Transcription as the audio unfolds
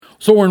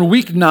So we're in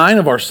week 9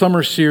 of our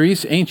summer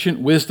series, Ancient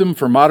Wisdom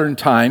for Modern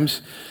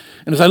Times.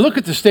 And as I look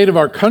at the state of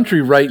our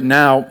country right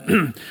now,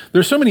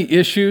 there's so many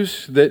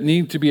issues that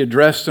need to be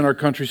addressed in our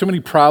country, so many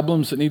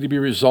problems that need to be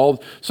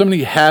resolved, so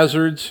many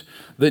hazards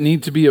that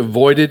need to be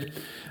avoided.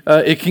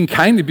 It can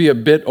kind of be a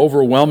bit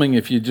overwhelming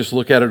if you just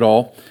look at it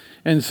all.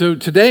 And so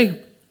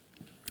today,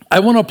 I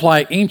want to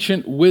apply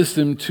ancient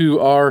wisdom to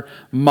our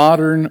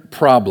modern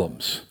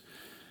problems.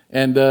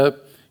 And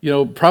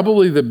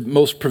probably the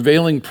most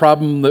prevailing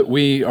problem that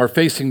we are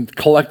facing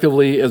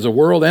collectively as a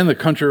world and the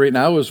country right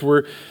now is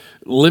we're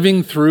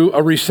living through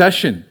a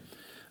recession.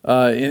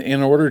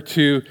 In order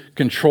to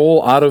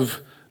control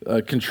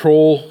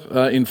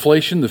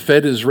inflation, the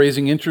Fed is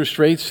raising interest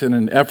rates in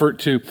an effort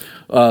to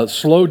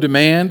slow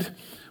demand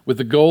with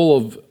the goal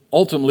of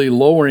ultimately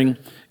lowering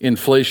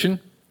inflation.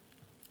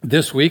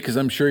 This week, as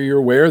I'm sure you're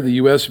aware, the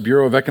U.S.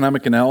 Bureau of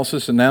Economic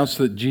Analysis announced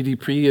that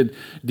GDP had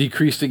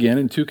decreased again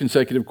in 2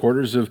 consecutive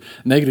quarters of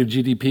negative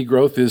GDP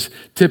growth is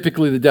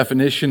typically the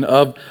definition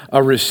of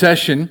a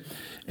recession.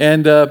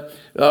 And a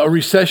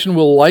recession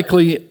will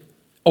likely,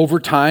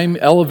 over time,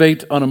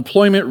 elevate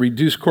unemployment,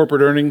 reduce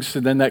corporate earnings,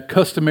 and then that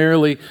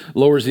customarily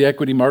lowers the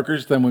equity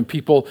markets. Then when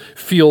people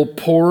feel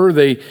poorer,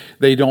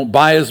 they don't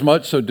buy as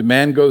much, so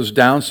demand goes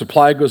down,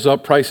 supply goes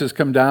up, prices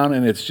come down,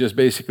 and it's just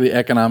basically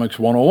economics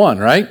 101,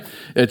 right?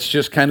 It's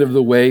just kind of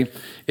the way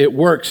it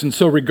works. And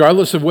so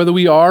regardless of whether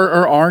we are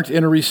or aren't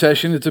in a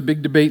recession, it's a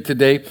big debate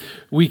today,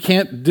 we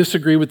can't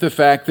disagree with the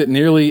fact that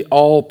nearly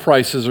all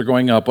prices are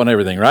going up on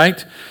everything,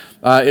 right?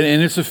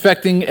 And it's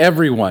affecting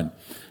everyone.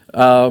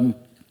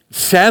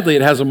 Sadly,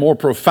 it has a more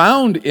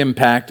profound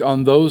impact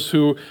on those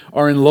who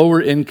are in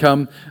lower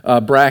income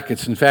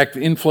brackets. In fact,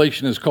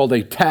 inflation is called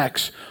a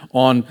tax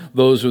on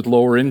those with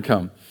lower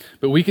income.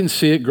 But we can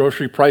see it.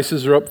 Grocery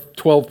prices are up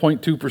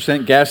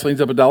 12.2%.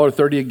 Gasoline's up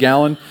 $1.30 a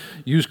gallon.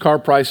 Used car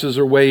prices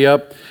are way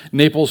up.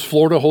 Naples,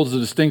 Florida holds the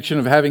distinction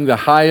of having the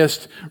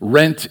highest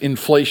rent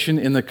inflation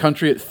in the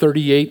country at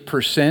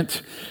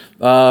 38%.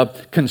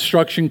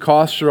 Construction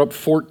costs are up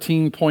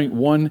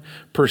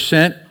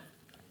 14.1%.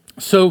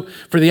 So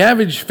for the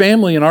average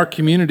family in our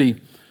community,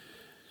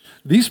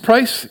 these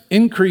price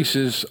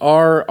increases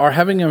are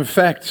having an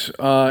effect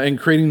and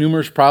creating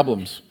numerous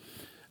problems.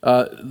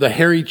 The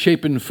Harry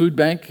Chapin Food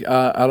Bank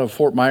out of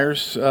Fort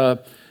Myers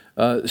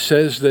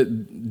says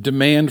that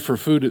demand for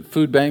food at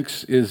food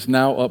banks is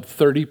now up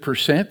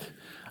 30%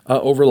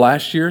 over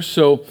last year.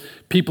 So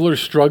people are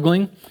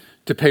struggling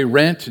to pay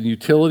rent and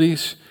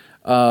utilities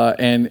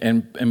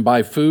and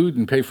buy food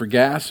and pay for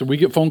gas. So we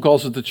get phone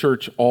calls at the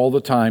church all the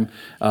time,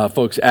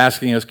 folks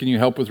asking us, can you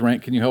help with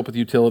rent? Can you help with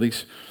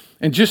utilities?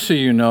 And just so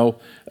you know,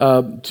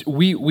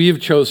 we have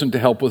chosen to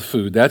help with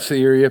food. That's the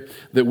area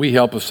that we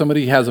help. If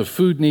somebody has a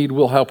food need,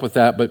 we'll help with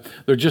that, but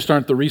there just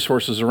aren't the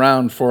resources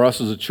around for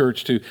us as a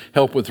church to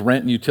help with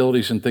rent and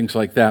utilities and things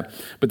like that.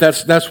 But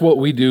that's what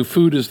we do.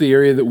 Food is the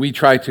area that we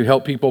try to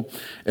help people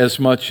as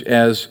much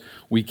as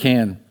we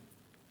can.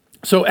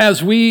 So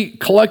as we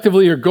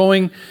collectively are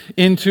going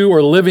into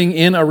or living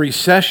in a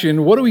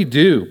recession, what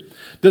do?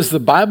 Does the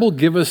Bible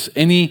give us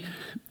any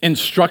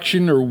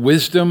instruction or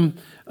wisdom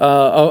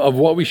of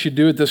what we should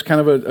do at this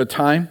kind of a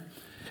time?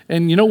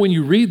 And when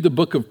you read the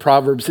book of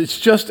Proverbs, it's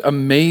just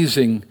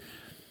amazing.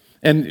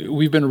 And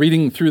we've been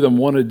reading through them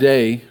one a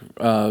day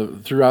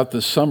throughout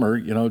the summer.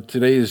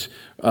 Today is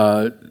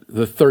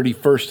the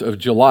 31st of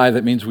July.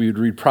 That means we would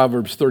read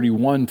Proverbs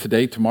 31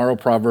 today, tomorrow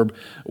Proverb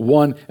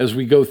 1, as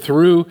we go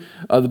through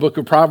the book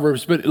of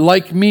Proverbs. But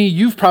like me,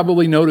 you've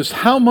probably noticed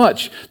how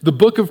much the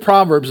book of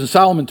Proverbs and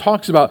Solomon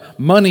talks about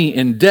money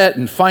and debt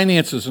and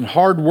finances and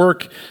hard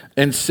work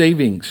and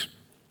savings.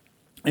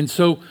 And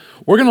so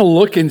we're going to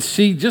look and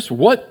see just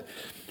what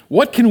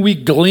can we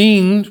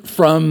glean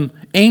from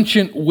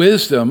ancient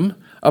wisdom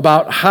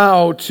about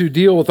how to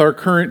deal with our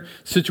current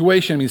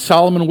situation. I mean,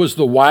 Solomon was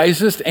the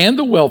wisest and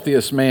the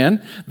wealthiest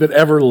man that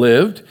ever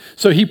lived,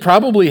 so he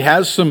probably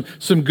has some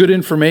good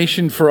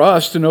information for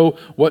us to know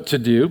what to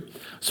do.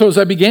 So as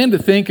I began to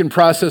think and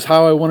process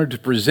how I wanted to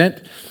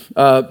present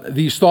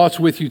these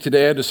thoughts with you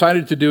today, I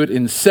decided to do it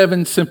in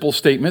 7 simple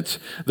statements.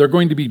 They're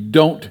going to be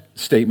don't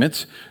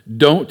statements.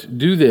 Don't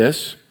do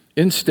this.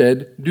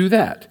 Instead, do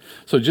that.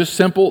 So just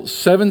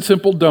 7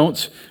 simple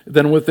don'ts,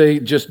 then what they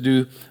just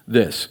do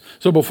this.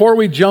 So before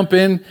we jump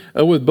in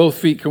with both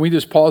feet, can we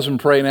just pause and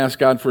pray and ask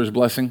God for his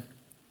blessing?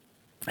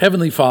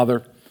 Heavenly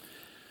Father,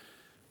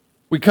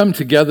 we come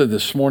together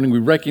this morning. We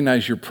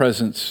recognize your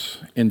presence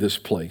in this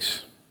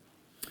place.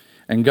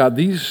 And God,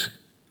 these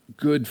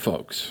good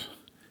folks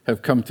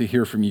have come to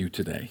hear from you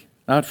today,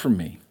 not from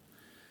me.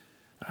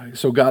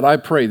 So God, I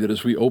pray that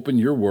as we open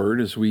your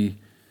word, as we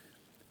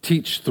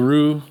teach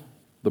through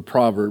the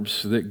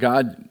Proverbs, that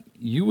God,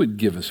 you would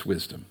give us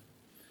wisdom,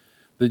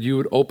 that you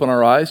would open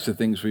our eyes to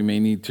things we may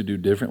need to do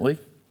differently.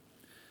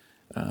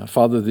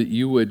 Father, that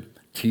you would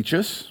teach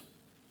us,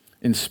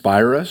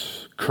 inspire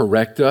us,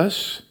 correct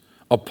us,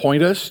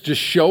 appoint us,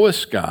 just show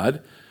us,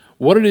 God,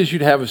 what it is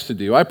you'd have us to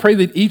do. I pray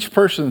that each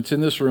person that's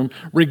in this room,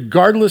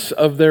 regardless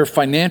of their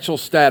financial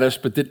status,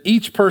 but that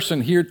each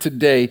person here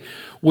today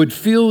would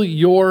feel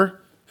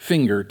your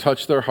finger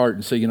touch their heart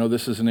and say,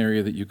 this is an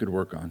area that you could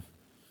work on.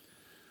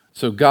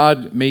 So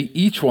God, may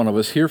each one of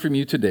us hear from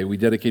you today. We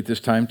dedicate this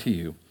time to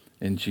you.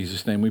 In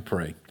Jesus' name we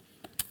pray.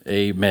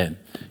 Amen.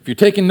 If you're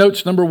taking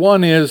notes, number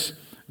one is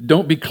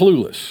don't be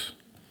clueless.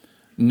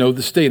 Know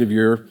the state of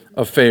your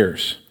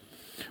affairs.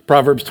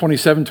 Proverbs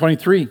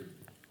 27:23.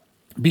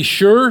 Be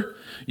sure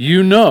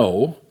you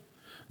know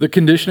the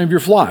condition of your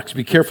flocks.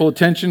 Be careful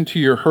attention to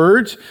your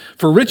herds,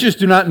 for riches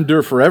do not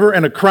endure forever,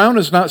 and a crown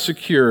is not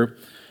secure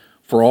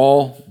for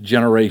all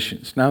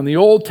generations. Now, in the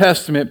Old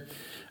Testament,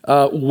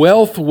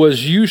 wealth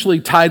was usually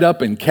tied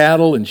up in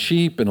cattle and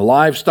sheep and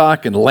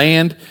livestock and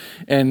land,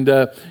 and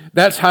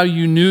that's how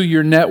you knew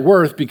your net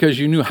worth, because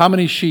you knew how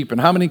many sheep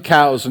and how many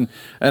cows and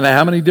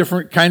how many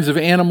different kinds of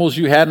animals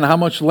you had and how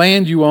much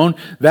land you owned.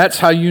 That's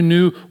how you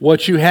knew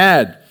what you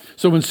had.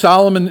 So when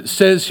Solomon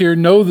says here,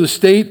 know the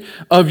state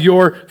of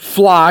your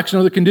flocks,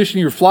 know the condition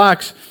of your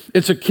flocks,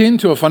 it's akin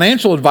to a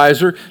financial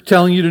advisor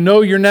telling you to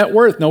know your net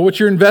worth, know what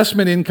your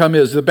investment income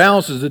is, the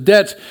balances, the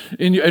debts,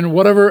 and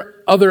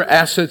whatever other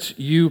assets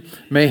you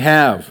may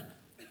have.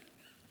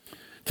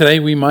 Today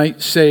we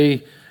might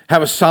say,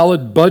 have a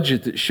solid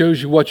budget that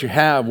shows you what you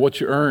have, what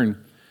you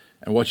earn,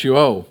 and what you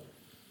owe.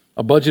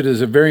 A budget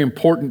is a very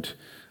important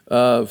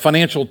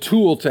financial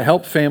tool to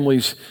help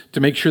families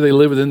to make sure they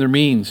live within their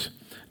means.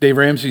 Dave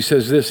Ramsey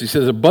says this, he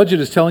says, a budget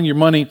is telling your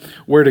money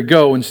where to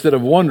go instead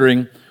of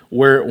wondering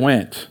where it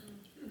went,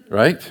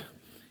 right?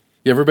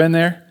 You ever been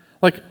there?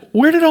 Like,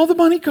 where did all the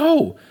money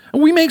go?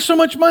 And we make so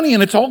much money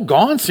and it's all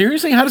gone.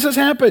 Seriously? How does this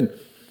happen?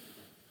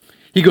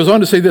 He goes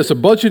on to say this, a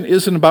budget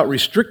isn't about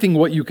restricting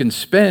what you can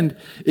spend.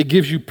 It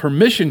gives you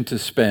permission to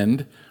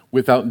spend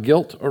without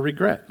guilt or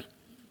regret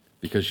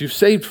because you've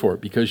saved for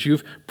it, because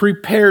you've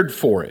prepared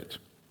for it.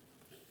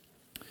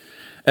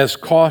 As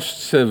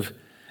costs have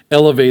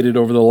elevated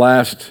over the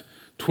last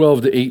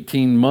 12 to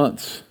 18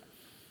 months,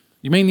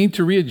 you may need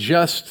to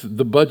readjust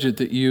the budget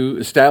that you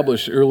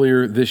established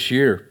earlier this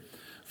year.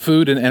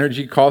 Food and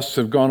energy costs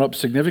have gone up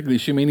significantly,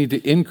 so you may need to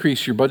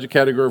increase your budget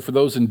category for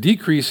those and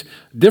decrease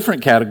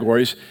different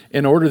categories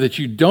in order that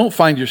you don't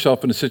find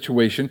yourself in a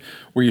situation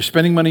where you're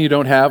spending money you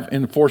don't have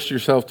and force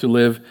yourself to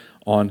live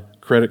on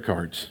credit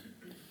cards.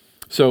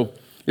 So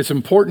it's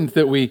important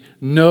that we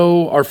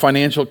know our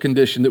financial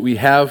condition, that we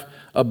have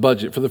a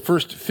budget. For the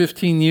first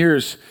 15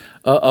 years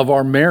of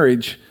our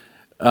marriage,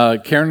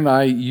 Karen and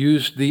I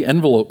used the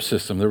envelope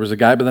system. There was a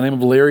guy by the name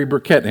of Larry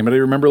Burkett. Anybody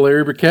remember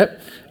Larry Burkett?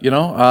 We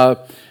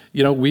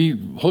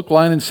hook,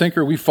 line, and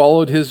sinker. We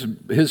followed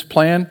his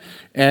plan,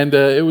 and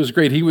it was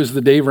great. He was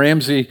the Dave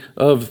Ramsey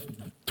of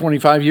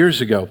 25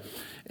 years ago,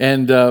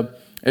 and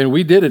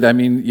we did it. I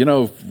mean,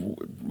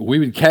 we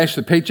would cash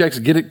the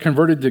paychecks, get it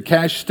converted to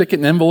cash, stick it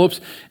in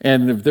envelopes,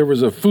 and if there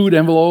was a food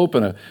envelope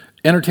and an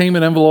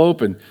entertainment envelope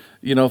and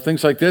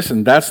things like this,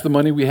 and that's the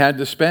money we had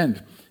to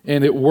spend.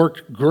 And it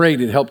worked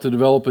great. It helped to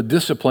develop a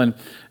discipline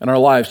in our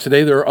lives.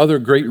 Today, there are other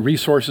great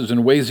resources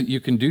and ways that you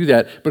can do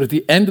that. But at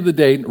the end of the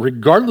day,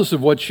 regardless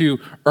of what you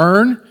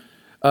earn,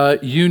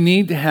 you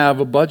need to have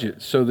a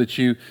budget so that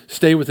you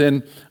stay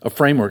within a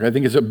framework. I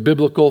think it's a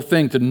biblical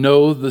thing to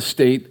know the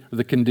state,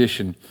 the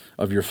condition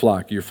of your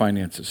flock, your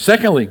finances.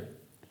 Secondly,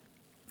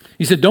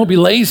 he said, don't be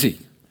lazy.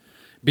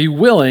 Be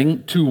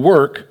willing to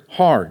work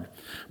hard.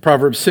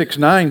 Proverbs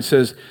 6:9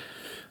 says,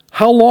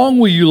 how long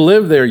will you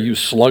live there, you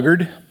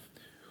sluggard?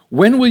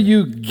 When will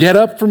you get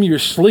up from your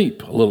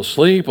sleep? A little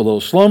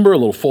slumber, a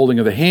little folding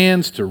of the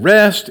hands to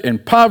rest,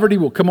 and poverty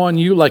will come on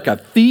you like a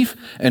thief,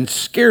 and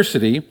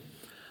scarcity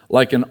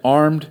like an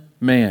armed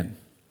man.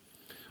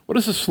 What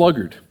is a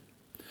sluggard?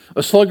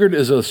 A sluggard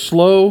is a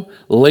slow,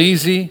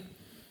 lazy,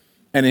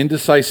 and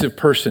indecisive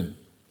person.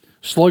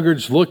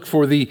 Sluggards look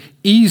for the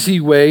easy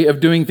way of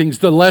doing things,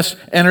 the less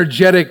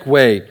energetic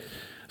way.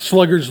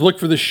 Sluggards look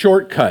for the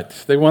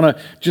shortcut. They want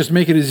to just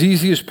make it as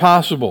easy as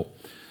possible.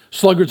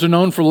 Sluggards are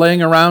known for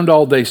laying around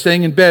all day,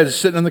 staying in bed,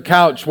 sitting on the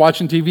couch,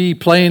 watching TV,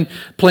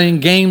 playing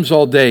games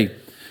all day.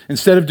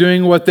 Instead of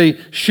doing what they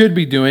should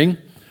be doing,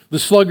 the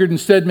sluggard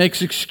instead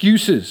makes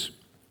excuses.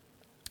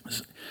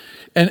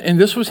 And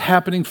this was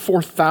happening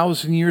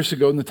 4,000 years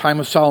ago in the time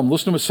of Solomon.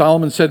 Listen to what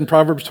Solomon said in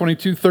Proverbs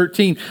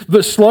 22:13.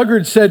 The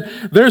sluggard said,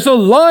 there's a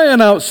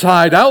lion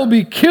outside. I will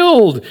be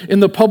killed in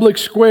the public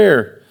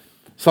square.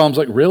 Solomon's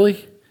like,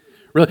 really?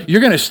 Really?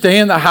 You're going to stay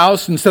in the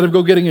house instead of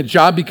go getting a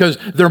job because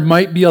there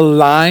might be a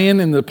lion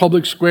in the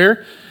public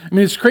square? I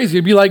mean, it's crazy.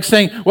 It'd be like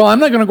saying, well, I'm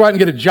not going to go out and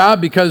get a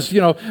job because,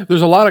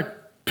 there's a lot of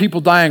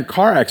people die in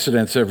car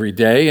accidents every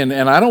day, and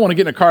I don't want to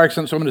get in a car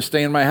accident, so I'm going to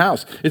stay in my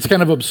house. It's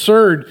kind of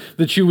absurd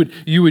that you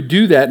would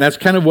do that, and that's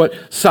kind of what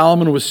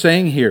Solomon was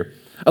saying here.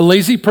 A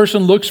lazy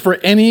person looks for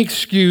any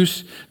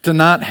excuse to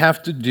not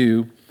have to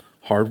do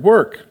hard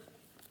work.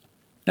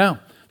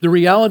 Now, the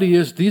reality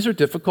is these are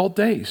difficult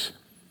days.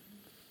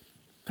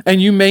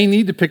 And you may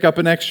need to pick up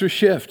an extra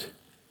shift.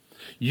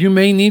 You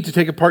may need to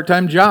take a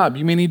part-time job.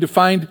 You may need to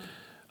find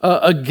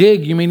a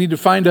gig. You may need to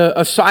find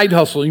a side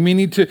hustle.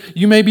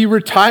 You may be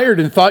retired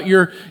and thought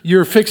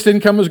your fixed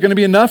income was going to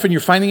be enough, and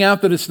you're finding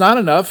out that it's not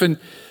enough. And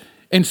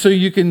And so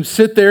you can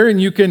sit there and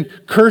you can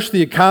curse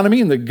the economy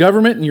and the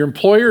government and your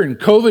employer and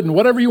COVID and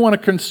whatever you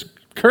want to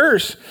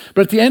curse.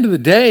 But at the end of the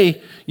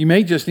day, you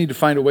may just need to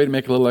find a way to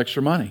make a little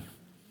extra money,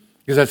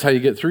 because that's how you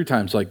get through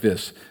times like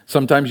this.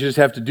 Sometimes you just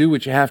have to do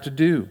what you have to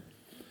do.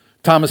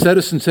 Thomas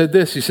Edison said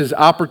this. He says,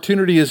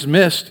 opportunity is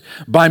missed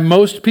by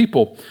most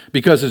people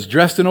because it's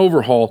dressed in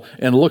overhaul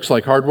and looks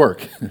like hard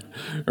work.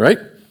 Right?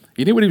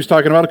 He knew what he was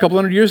talking about a couple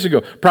hundred years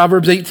ago.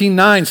 Proverbs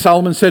 18:9,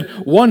 Solomon said,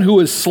 one who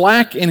is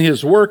slack in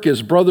his work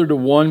is brother to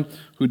one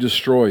who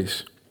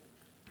destroys.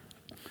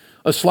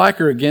 A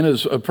slacker, again,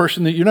 is a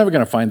person that you're never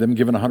going to find them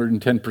giving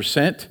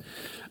 110%.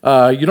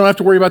 You don't have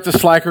to worry about the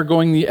slacker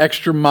going the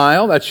extra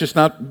mile. That's just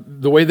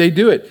not the way they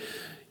do it.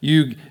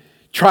 You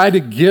try to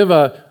give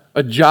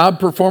a job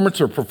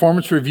performance or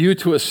performance review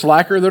to a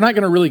slacker, they're not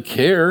going to really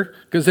care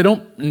because they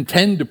don't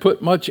intend to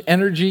put much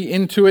energy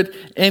into it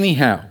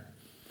anyhow.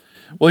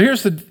 Well,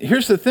 here's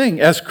the thing.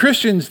 As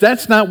Christians,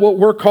 that's not what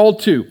we're called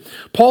to.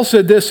 Paul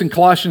said this in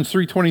Colossians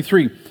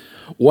 3:23.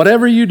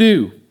 Whatever you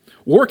do,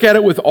 work at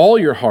it with all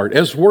your heart,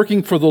 as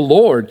working for the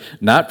Lord,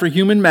 not for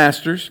human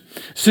masters,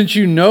 since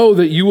you know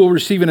that you will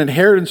receive an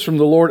inheritance from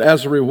the Lord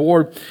as a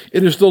reward.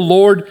 It is the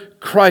Lord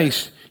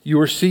Christ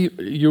you are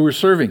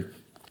serving.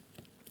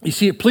 You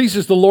see, it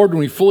pleases the Lord when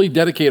we fully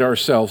dedicate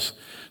ourselves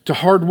to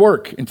hard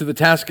work and to the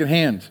task at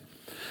hand.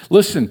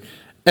 Listen,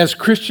 as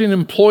Christian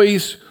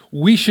employees,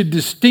 we should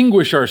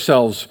distinguish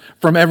ourselves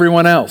from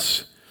everyone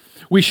else.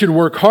 We should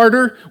work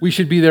harder. We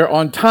should be there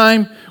on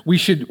time. We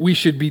should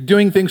be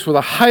doing things with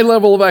a high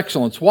level of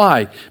excellence.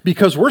 Why?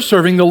 Because we're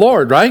serving the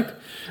Lord, right?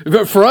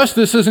 For us,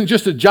 this isn't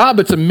just a job,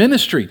 it's a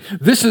ministry.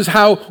 This is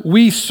how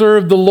we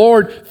serve the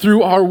Lord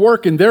through our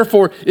work, and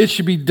therefore it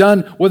should be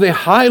done with a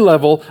high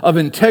level of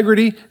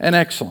integrity and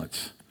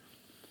excellence.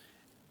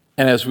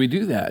 And as we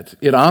do that,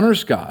 it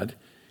honors God,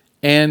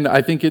 and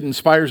I think it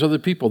inspires other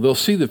people. They'll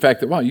see the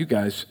fact that, wow, you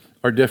guys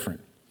are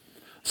different.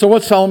 So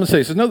what Solomon says,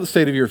 he says, know the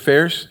state of your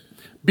affairs.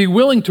 Be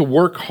willing to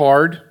work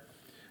hard. And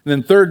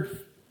then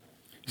third,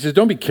 he says,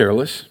 don't be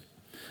careless.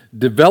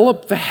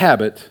 Develop the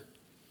habit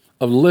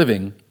of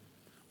living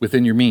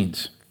within your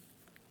means.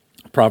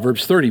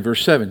 Proverbs 30,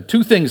 verse 7.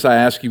 2 things I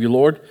ask of you,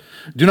 Lord.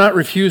 Do not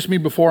refuse me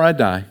before I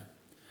die.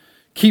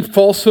 Keep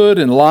falsehood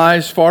and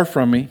lies far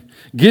from me.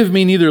 Give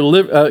me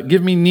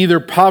neither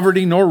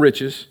poverty nor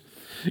riches.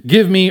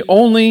 Give me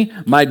only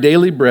my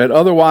daily bread.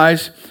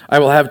 Otherwise, I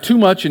will have too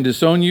much and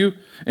disown you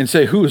and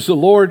say, who is the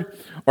Lord?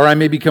 Or I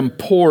may become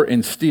poor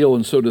and steal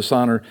and so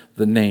dishonor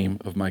the name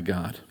of my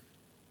God.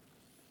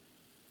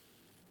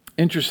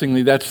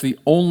 Interestingly, that's the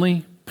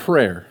only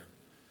prayer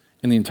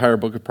in the entire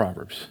book of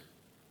Proverbs.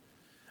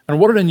 And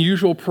what an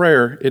unusual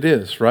prayer it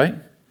is, right?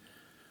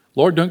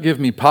 Lord, don't give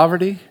me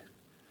poverty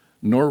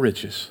nor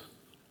riches.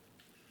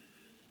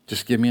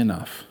 Just give me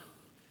enough.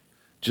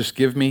 Just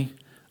give me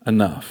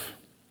enough.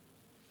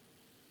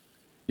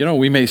 You know,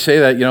 we may say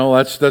that,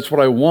 that's what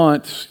I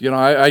want.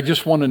 I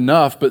just want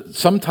enough, but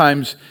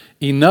sometimes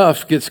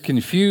enough gets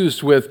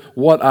confused with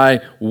what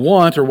I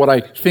want or what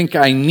I think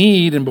I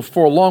need, and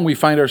before long we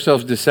find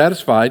ourselves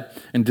dissatisfied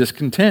and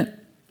discontent.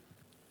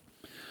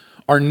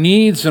 Our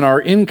needs and our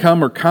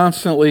income are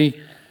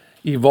constantly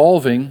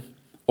evolving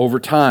over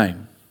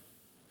time.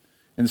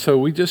 And so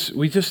we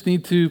need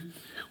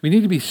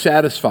to be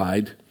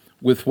satisfied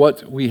with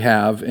what we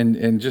have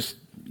and just,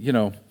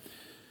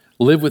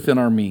 live within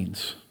our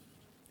means.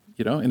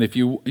 And if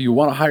you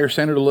want a higher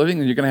standard of living,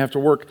 then you're going to have to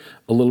work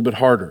a little bit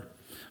harder.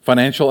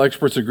 Financial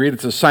experts agree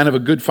it's a sign of a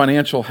good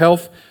financial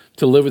health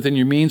to live within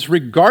your means,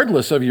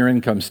 regardless of your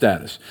income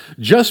status.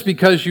 Just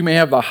because you may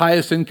have the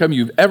highest income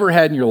you've ever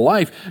had in your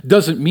life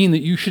doesn't mean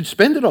that you should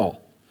spend it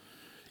all.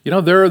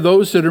 There are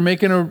those that are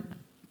making an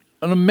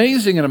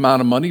amazing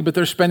amount of money, but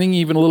they're spending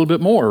even a little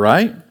bit more,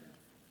 right?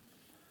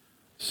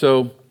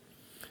 So,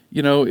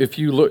 if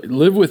you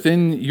live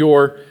within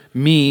your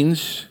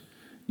means,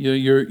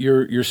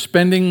 you're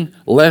spending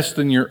less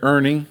than you're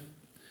earning.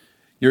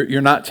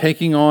 You're not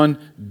taking on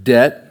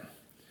debt.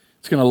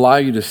 It's going to allow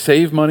you to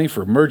save money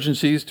for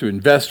emergencies, to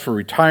invest for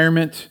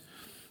retirement.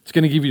 It's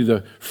going to give you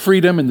the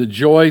freedom and the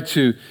joy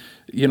to,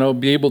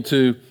 be able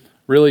to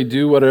really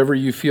do whatever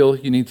you feel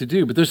you need to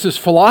do. But there's this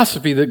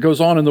philosophy that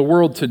goes on in the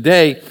world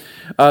today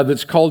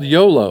that's called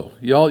YOLO.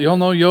 Y'all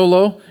know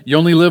YOLO? You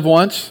only live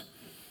once.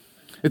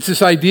 It's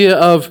this idea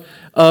of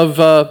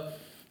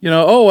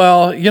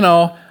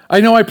I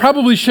know I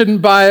probably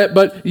shouldn't buy it,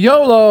 but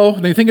YOLO,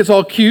 and they think it's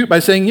all cute by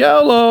saying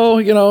YOLO,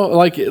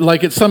 like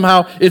it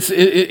somehow,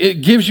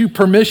 it gives you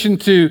permission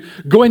to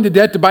go into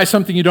debt to buy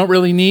something you don't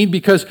really need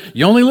because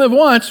you only live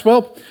once.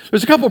 Well,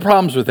 there's a couple of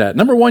problems with that.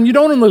 Number one, you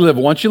don't only live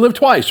once, you live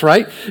twice,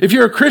 right? If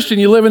you're a Christian,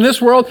 you live in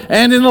this world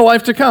and in the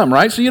life to come,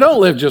 right? So you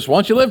don't live just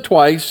once, you live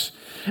twice.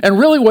 And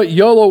really what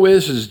YOLO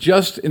is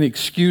just an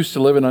excuse to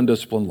live an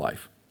undisciplined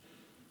life.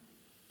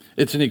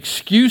 It's an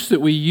excuse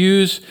that we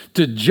use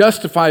to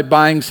justify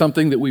buying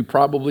something that we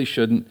probably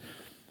shouldn't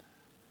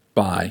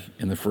buy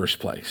in the first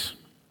place.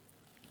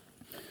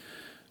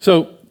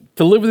 So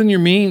to live within your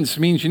means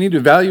means you need to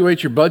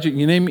evaluate your budget.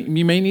 You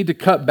may need to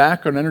cut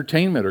back on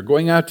entertainment or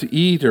going out to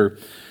eat or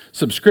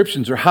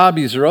subscriptions or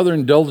hobbies or other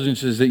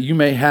indulgences that you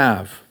may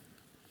have.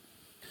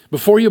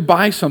 Before you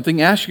buy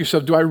something, ask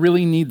yourself, do I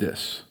really need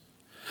this?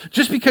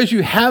 Just because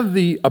you have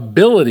the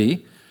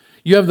ability,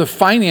 you have the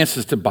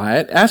finances to buy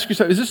it, ask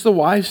yourself, is this the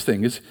wise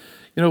thing?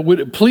 Would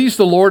it please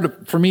the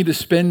Lord for me to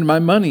spend my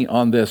money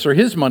on this or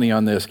his money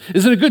on this?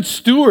 Is it a good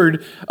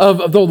steward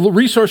of the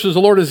resources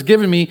the Lord has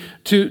given me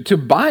to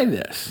buy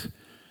this?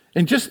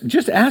 And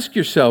just ask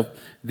yourself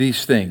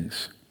these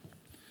things.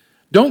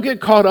 Don't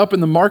get caught up in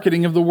the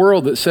marketing of the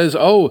world that says,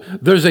 oh,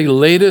 there's a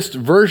latest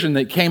version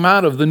that came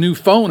out of the new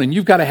phone and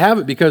you've got to have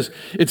it because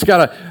it's got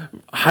a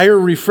higher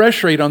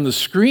refresh rate on the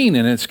screen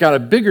and it's got a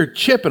bigger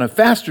chip and a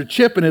faster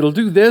chip and it'll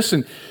do this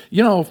and,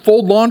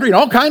 fold laundry and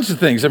all kinds of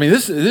things. I mean,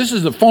 this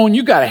is the phone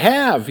you got to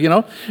have,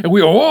 And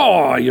we go,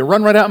 oh, you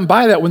run right out and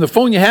buy that when the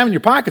phone you have in your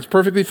pocket's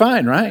perfectly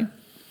fine, right?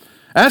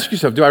 Ask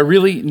yourself, do I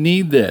really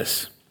need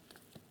this?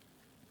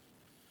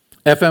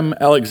 F.M.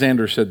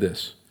 Alexander said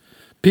this.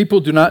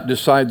 People do not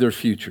decide their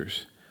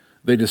futures.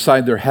 They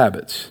decide their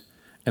habits,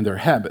 and their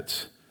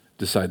habits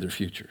decide their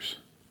futures.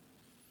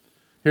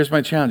 Here's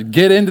my challenge.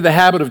 Get into the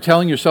habit of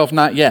telling yourself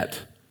not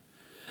yet.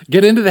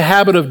 Get into the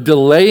habit of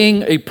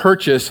delaying a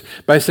purchase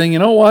by saying, you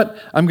know what,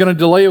 I'm going to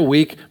delay a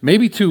week,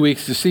 maybe 2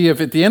 weeks, to see if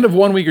at the end of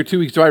 1 week or 2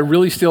 weeks, do I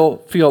really still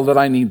feel that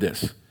I need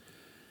this?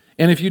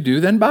 And if you do,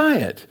 then buy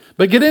it.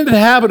 But get into the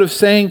habit of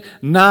saying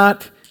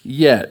not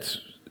yet.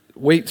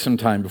 Wait some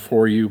time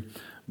before you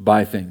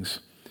buy things.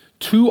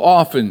 Too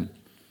often,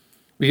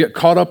 we get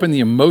caught up in the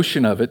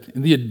emotion of it,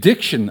 in the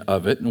addiction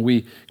of it, and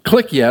we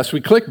click yes,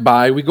 we click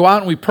buy, we go out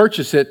and we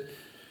purchase it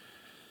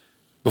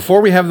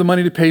before we have the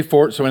money to pay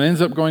for it, so it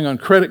ends up going on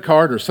credit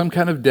card or some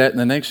kind of debt, and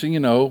the next thing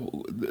you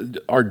know,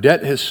 our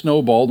debt has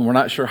snowballed, and we're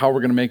not sure how we're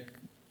going to make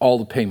all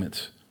the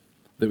payments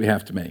that we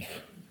have to make.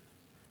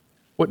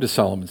 What does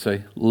Solomon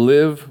say?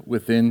 Live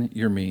within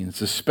your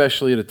means,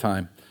 especially at a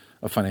time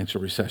of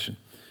financial recession.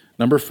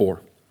 Number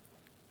 4,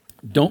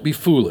 don't be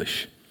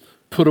foolish.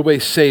 Put away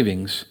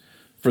savings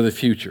for the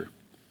future.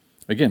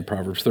 Again,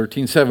 Proverbs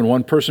 13:7.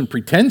 One person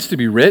pretends to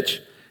be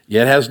rich,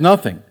 yet has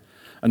nothing.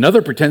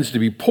 Another pretends to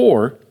be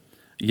poor,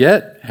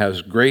 yet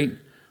has great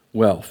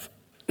wealth.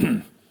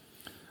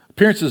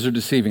 Appearances are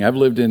deceiving. I've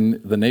lived in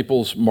the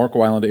Naples,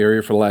 Marco Island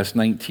area for the last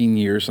 19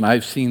 years, and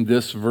I've seen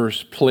this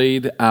verse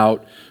played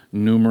out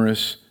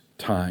numerous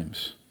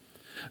times.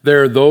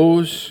 There are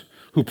those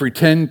who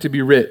pretend to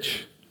be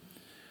rich.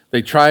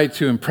 They try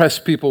to impress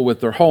people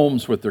with their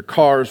homes, with their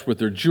cars, with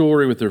their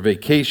jewelry, with their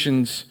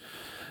vacations.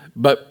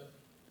 But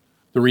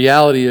the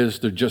reality is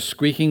they're just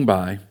squeaking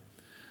by.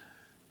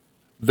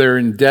 They're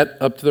in debt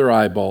up to their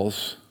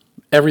eyeballs.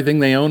 Everything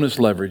they own is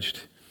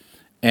leveraged.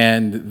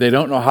 And they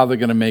don't know how they're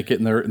going to make it.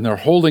 And they're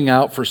holding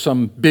out for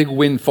some big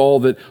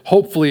windfall that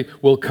hopefully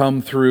will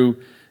come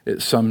through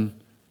at some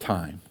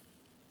time.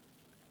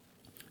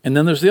 And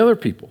then there's the other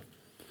people.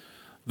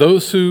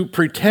 Those who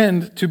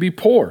pretend to be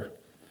poor.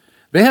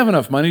 They have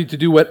enough money to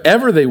do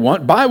whatever they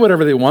want, buy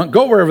whatever they want,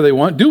 go wherever they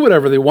want, do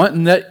whatever they want,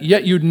 and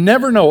yet you'd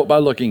never know it by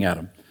looking at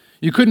them.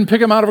 You couldn't pick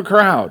them out of a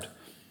crowd.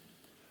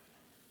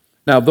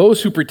 Now,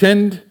 those who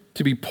pretend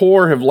to be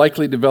poor have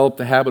likely developed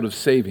the habit of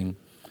saving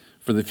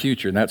for the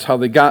future, and that's how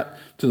they got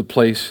to the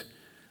place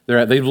they're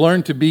at. They've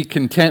learned to be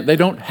content. They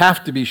don't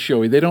have to be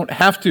showy. They don't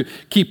have to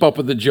keep up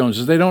with the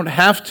Joneses. They don't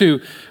have to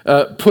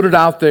put it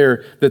out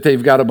there that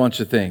they've got a bunch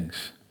of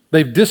things.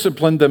 They've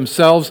disciplined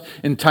themselves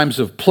in times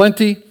of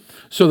plenty,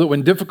 so that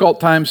when difficult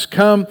times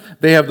come,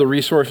 they have the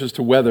resources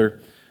to weather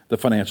the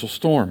financial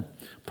storm.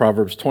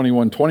 Proverbs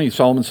 21:20,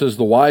 Solomon says,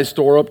 the wise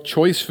store up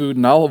choice food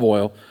and olive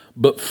oil,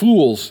 but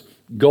fools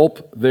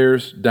gulp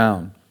theirs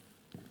down.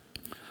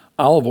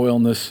 Olive oil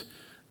in this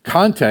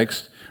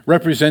context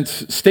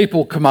represents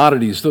staple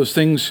commodities, those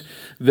things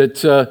that,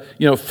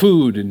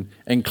 food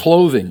and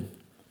clothing.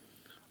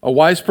 A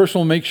wise person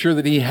will make sure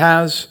that he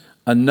has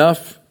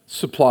enough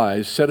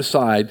supplies set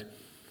aside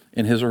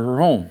in his or her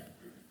home.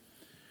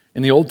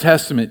 In the Old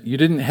Testament, you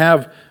didn't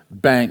have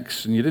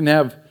banks and you didn't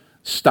have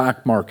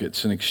stock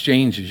markets and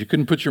exchanges. You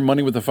couldn't put your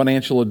money with a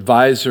financial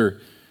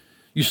advisor.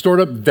 You stored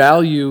up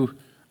value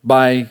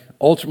by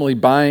ultimately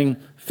buying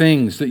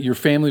things that your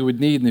family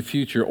would need in the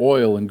future,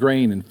 oil and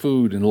grain and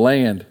food and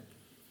land.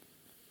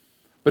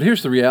 But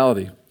here's the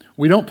reality.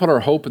 We don't put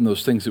our hope in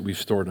those things that we've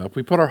stored up.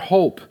 We put our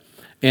hope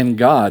in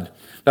God.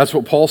 That's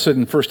what Paul said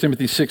in 1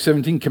 Timothy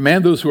 6:17.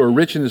 Command those who are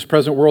rich in this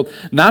present world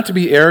not to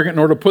be arrogant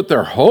nor to put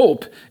their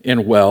hope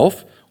in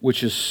wealth,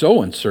 which is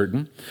so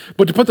uncertain,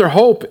 but to put their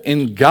hope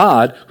in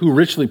God, who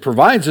richly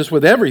provides us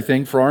with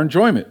everything for our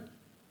enjoyment.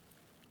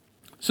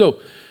 So,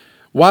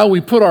 while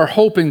we put our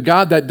hope in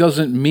God, that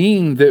doesn't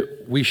mean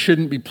that we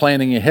shouldn't be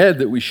planning ahead,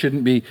 that we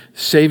shouldn't be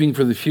saving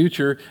for the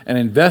future and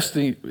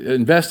investing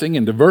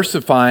and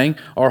diversifying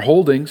our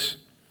holdings.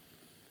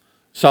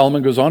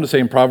 Solomon goes on to say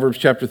in Proverbs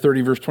chapter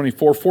 30, verse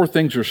 24, 4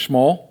 things are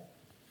small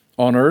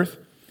on earth,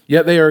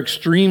 yet they are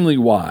extremely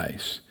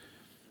wise.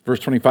 Verse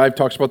 25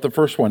 talks about the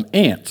first one,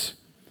 ants.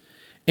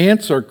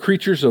 Ants are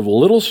creatures of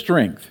little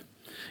strength,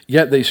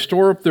 yet they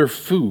store up their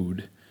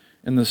food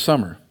in the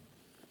summer.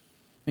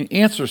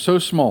 Ants are so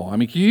small. I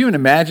mean, can you even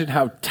imagine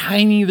how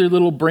tiny their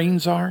little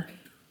brains are?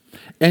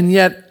 And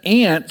yet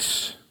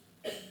ants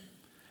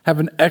have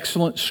an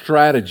excellent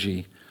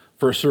strategy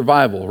for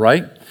survival,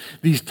 right?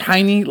 These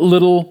tiny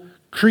little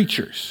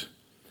creatures.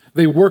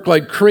 They work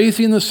like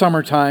crazy in the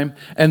summertime,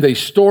 and they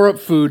store up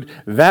food.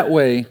 That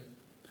way,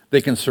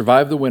 they can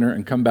survive the winter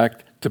and come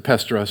back to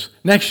pester us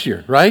next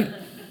year, right?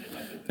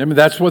 I mean,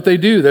 that's what they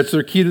do. That's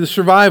their key to the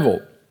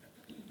survival.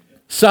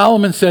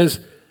 Solomon says,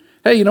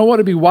 hey, you know what?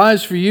 It'd be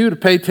wise for you to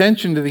pay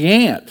attention to the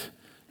ant,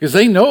 because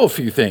they know a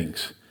few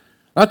things.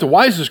 Not the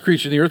wisest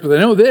creature on the earth, but they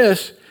know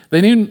this.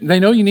 They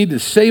know you need to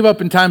save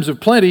up in times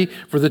of plenty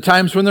for the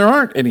times when there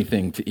aren't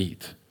anything to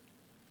eat.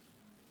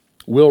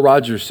 Will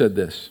Rogers said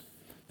this: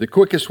 the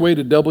quickest way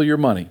to double your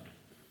money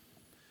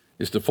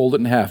is to fold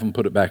it in half and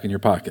put it back in your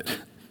pocket.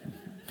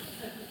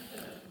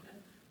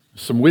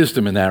 Some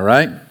wisdom in that,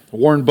 right?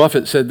 Warren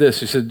Buffett said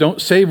this. He said,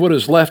 don't save what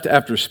is left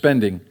after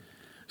spending.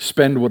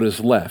 Spend what is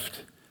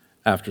left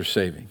after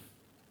saving.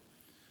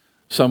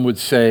 Some would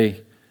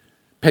say,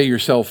 pay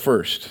yourself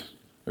first.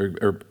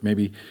 Or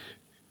maybe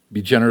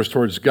be generous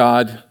towards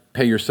God,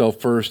 pay yourself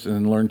first, and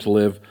then learn to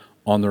live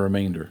on the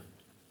remainder.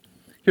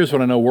 Here's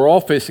what I know. We're all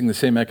facing the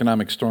same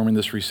economic storm in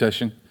this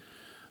recession.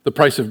 The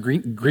price of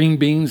green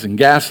beans and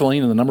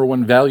gasoline and the number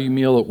one value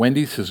meal at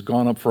Wendy's has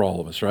gone up for all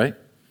of us, right?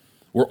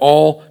 We're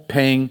all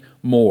paying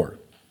more.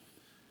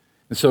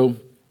 And so,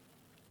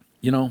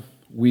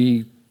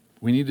 we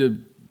need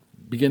to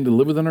begin to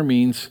live within our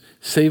means,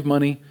 save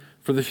money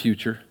for the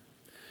future.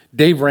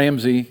 Dave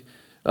Ramsey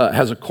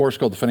has a course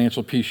called the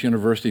Financial Peace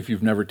University. If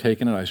you've never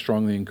taken it, I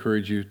strongly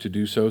encourage you to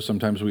do so.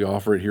 Sometimes we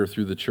offer it here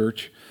through the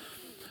church.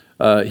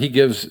 He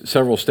gives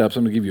several steps.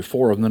 I'm going to give you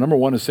 4 of them. The number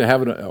one is to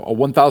have a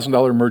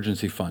 $1,000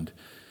 emergency fund.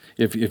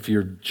 If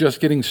you're just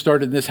getting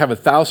started in this, have a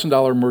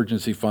 $1,000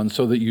 emergency fund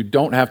so that you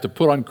don't have to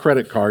put on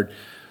credit card,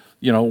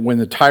 when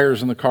the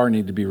tires in the car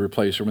need to be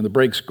replaced or when the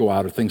brakes go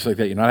out or things like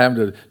that. You're not having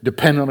to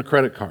depend on a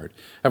credit card.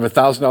 Have a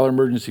 $1,000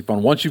 emergency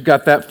fund. Once you've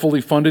got that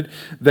fully funded,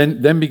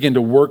 then begin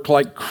to work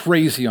like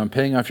crazy on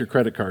paying off your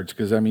credit cards,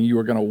 because, you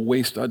are going to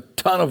waste a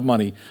ton of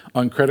money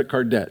on credit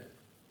card debt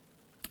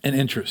and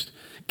interest.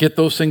 Get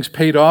those things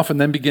paid off and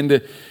then begin to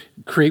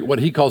create what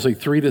he calls a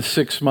 3 to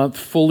 6 month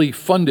fully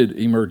funded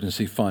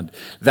emergency fund.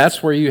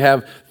 That's where you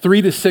have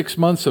 3 to 6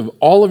 months of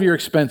all of your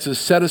expenses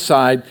set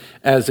aside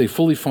as a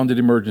fully funded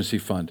emergency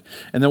fund.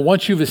 And then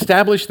once you've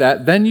established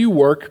that, then you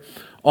work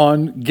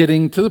on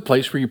getting to the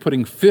place where you're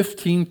putting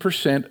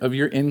 15% of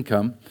your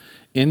income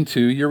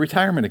into your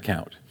retirement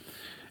account.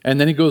 And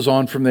then he goes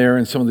on from there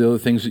and some of the other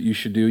things that you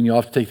should do, and you'll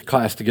have to take the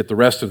class to get the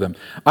rest of them.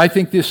 I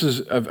think this is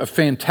a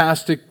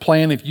fantastic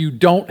plan. If you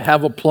don't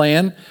have a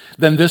plan,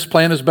 then this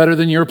plan is better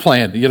than your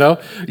plan,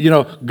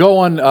 Go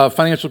on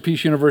Financial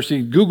Peace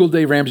University, Google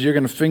Dave Ramsey, you're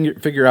going to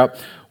figure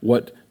out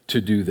what to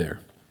do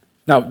there.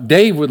 Now,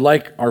 Dave would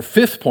like our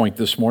 5th point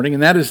this morning,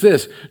 and that is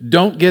this: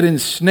 don't get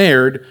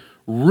ensnared,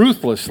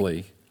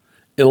 ruthlessly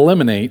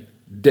eliminate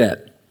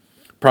debt.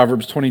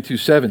 Proverbs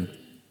 22:7.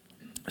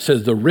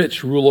 says the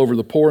rich rule over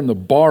the poor and the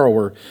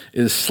borrower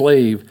is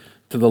slave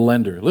to the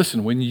lender.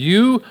 Listen, when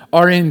you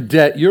are in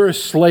debt, you're a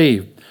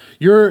slave.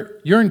 You're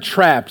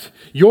entrapped.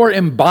 You're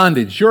in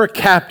bondage. You're a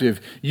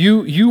captive.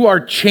 You are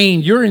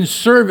chained. You're in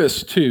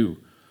service to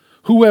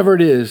whoever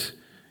it is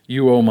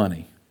you owe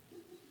money.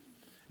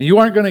 And you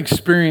aren't going to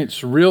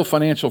experience real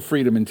financial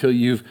freedom until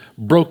you've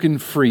broken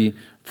free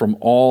from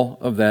all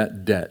of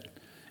that debt.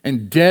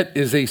 And debt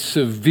is a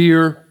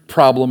severe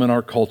problem in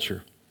our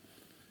culture.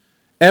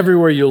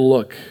 Everywhere you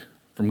look,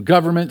 from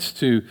governments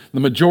to the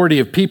majority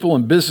of people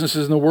and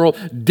businesses in the world,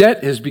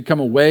 debt has become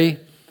a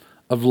way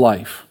of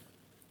life.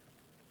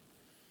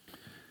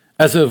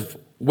 As of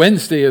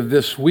Wednesday of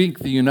this week,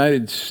 the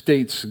United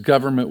States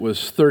government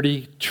was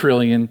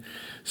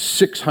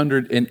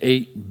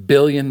 $30,608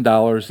 billion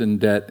in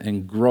debt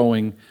and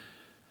growing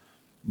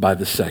by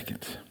the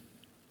second.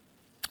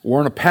 We're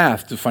on a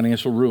path to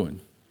financial ruin.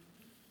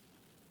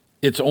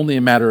 It's only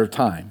a matter of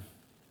time.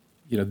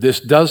 This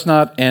does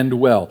not end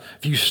well.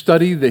 If you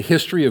study the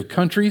history of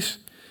countries,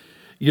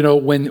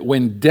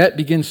 when debt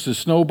begins to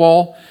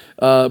snowball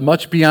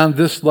much beyond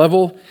this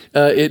level,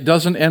 it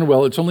doesn't end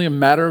well. It's only a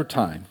matter of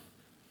time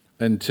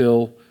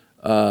until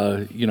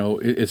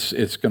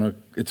it's going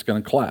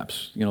to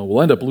collapse.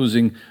 We'll end up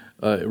losing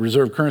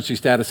reserve currency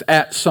status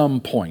at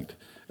some point.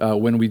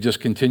 When we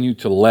just continue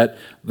to let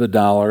the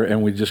dollar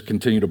and we just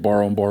continue to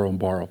borrow and borrow and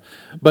borrow.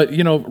 But,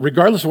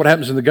 regardless of what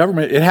happens in the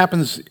government, it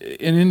happens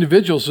in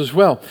individuals as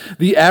well.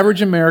 The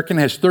average American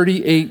has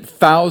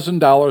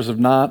 $38,000 of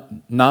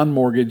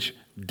non-mortgage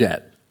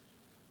debt.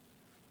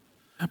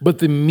 But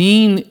the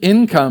mean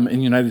income in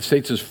the United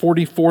States is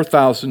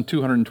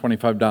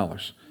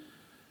 $44,225.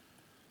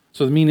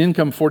 So the mean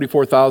income,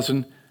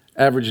 $44,000,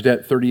 average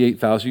debt,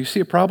 $38,000. You see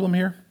a problem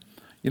here?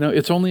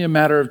 It's only a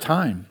matter of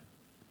time.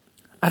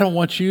 I don't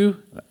want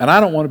you, and I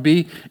don't want to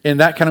be in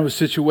that kind of a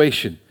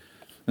situation.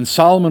 And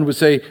Solomon would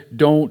say,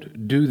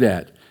 don't do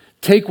that.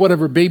 Take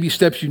whatever baby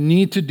steps you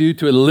need to do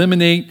to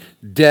eliminate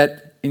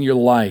debt in your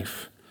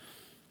life.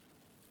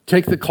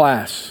 Take the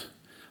class.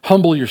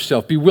 Humble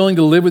yourself. Be willing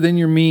to live within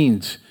your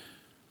means.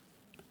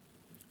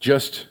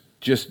 Just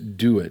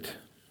do it.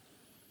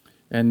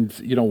 And,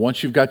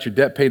 once you've got your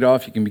debt paid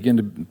off, you can begin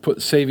to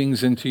put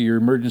savings into your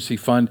emergency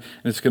fund,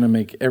 and it's going to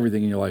make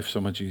everything in your life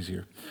so much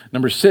easier.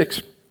 Number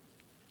 6,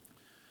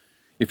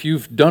 if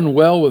you've done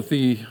well with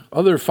the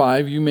other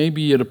 5, you may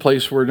be at a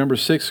place where number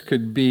 6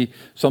 could be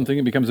something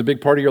that becomes a big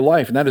part of your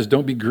life, and that is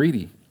don't be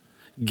greedy.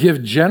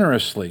 Give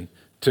generously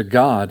to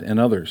God and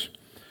others.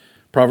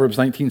 Proverbs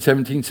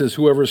 19:17 says,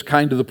 whoever is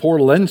kind to the poor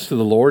lends to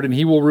the Lord, and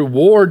he will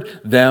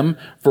reward them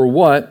for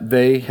what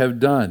they have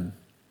done.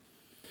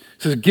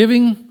 It says,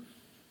 giving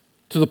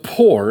to the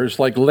poor is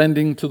like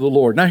lending to the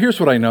Lord. Now, here's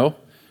what I know.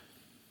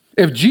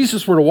 If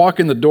Jesus were to walk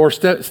in the door,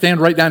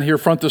 stand right down here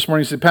front this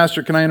morning and say,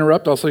 Pastor, can I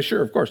interrupt? I'll say,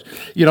 sure, of course.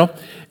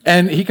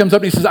 And he comes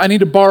up and he says, I need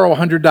to borrow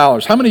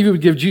 $100. How many of you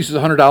would give Jesus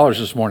 $100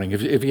 this morning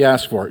if he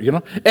asked for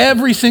it?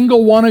 Every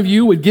single one of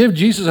you would give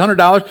Jesus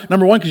 $100.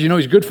 Number one, because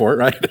he's good for it,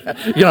 right?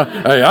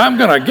 Hey, I'm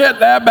going to get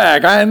that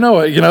back. I know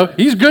it.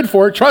 He's good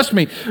for it. Trust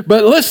me.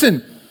 But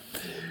listen,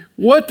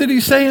 what did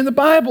he say in the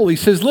Bible? He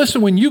says,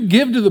 listen, when you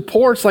give to the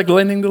poor, it's like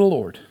lending to the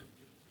Lord.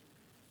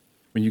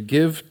 When you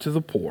give to the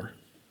poor.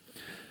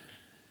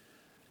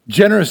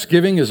 Generous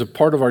giving is a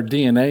part of our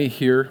DNA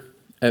here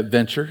at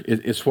Venture.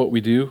 It's what we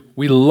do.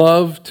 We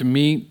love to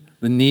meet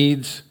the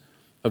needs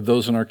of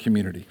those in our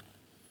community,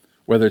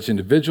 whether it's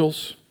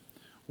individuals,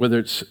 whether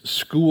it's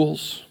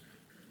schools,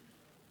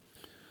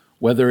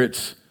 whether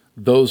it's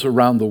those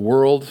around the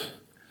world.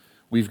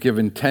 We've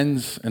given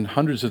tens and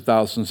hundreds of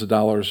thousands of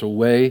dollars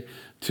away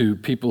to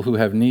people who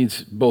have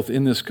needs both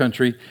in this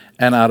country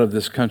and out of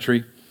this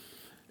country.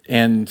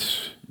 And,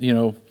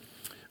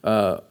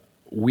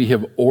 we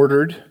have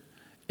ordered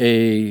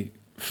a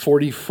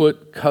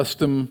 40-foot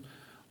custom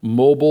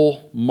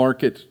mobile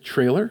market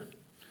trailer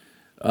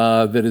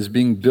that is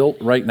being built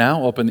right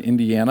now up in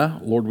Indiana.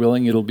 Lord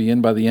willing, it'll be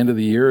in by the end of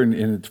the year,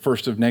 and the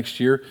first of next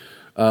year.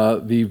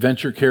 The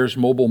Venture Cares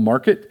mobile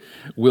market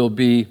will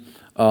be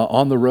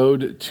on the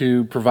road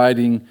to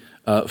providing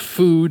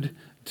food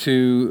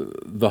to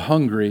the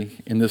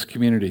hungry in this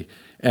community.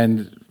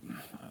 And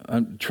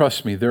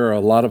trust me, there are a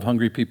lot of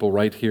hungry people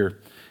right here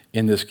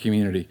in this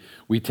community.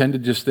 We tend to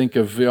just think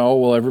of,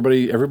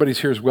 everybody's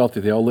here is wealthy.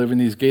 They all live in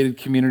these gated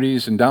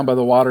communities and down by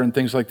the water and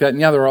things like that. And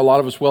yeah, there are a lot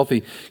of us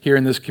wealthy here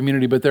in this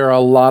community, but there are a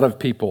lot of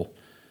people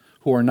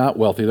who are not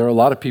wealthy. There are a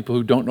lot of people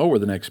who don't know where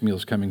the next meal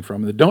is coming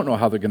from. They don't know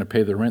how they're going to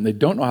pay their rent. They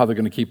don't know how they're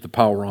going to keep the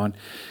power on.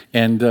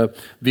 And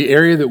the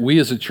area that we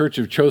as a church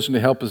have chosen to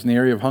help is in the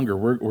area of hunger.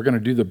 We're going to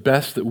do the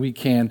best that we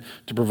can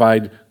to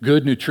provide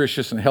good,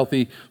 nutritious, and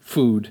healthy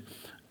food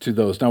to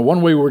those. Now,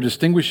 one way we're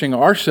distinguishing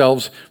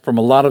ourselves from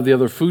a lot of the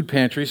other food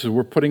pantries is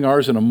we're putting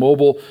ours in a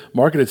mobile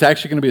market. It's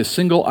actually going to be a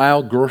single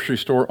aisle grocery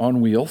store on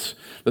wheels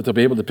that they'll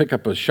be able to pick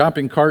up a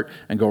shopping cart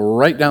and go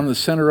right down the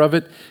center of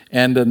it.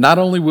 And not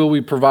only will we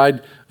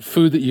provide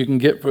food that you can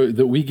get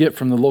that we get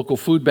from the local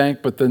food bank,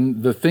 but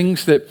then the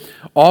things that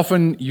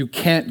often you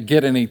can't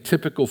get in a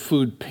typical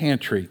food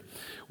pantry,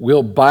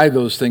 we'll buy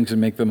those things and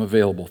make them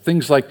available.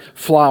 Things like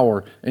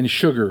flour and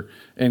sugar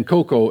and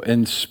cocoa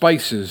and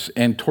spices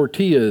and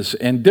tortillas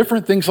and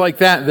different things like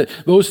that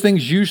those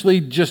things usually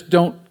just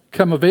don't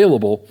come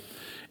available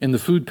in the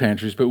food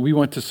pantries, but we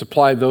want to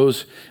supply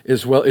those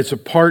as well. It's a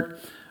part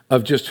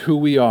of just who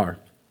we are.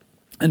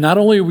 And not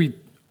only are we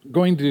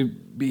going to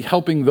be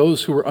helping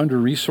those who are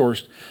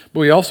under-resourced,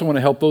 but we also want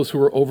to help those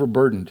who are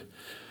overburdened.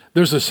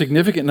 There's a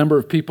significant number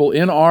of people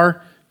in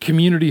our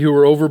community who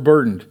are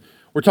overburdened.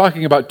 We're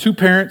talking about 2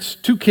 parents,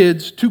 2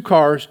 kids, 2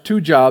 cars, 2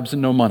 jobs,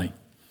 and no money.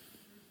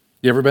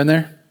 You ever been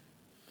there?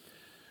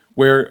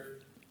 Where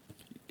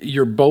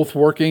you're both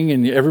working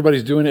and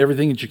everybody's doing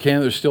everything that you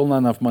can, there's still not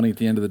enough money at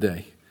the end of the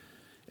day.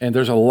 And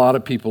there's a lot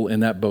of people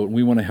in that boat.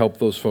 We want to help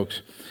those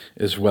folks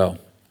as well.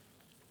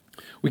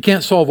 We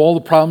can't solve all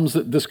the problems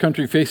that this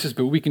country faces,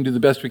 but we can do the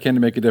best we can to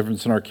make a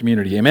difference in our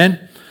community.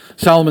 Amen?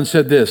 Solomon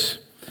said this,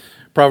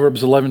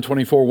 Proverbs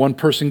 11:24, one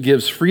person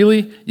gives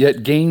freely,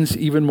 yet gains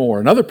even more.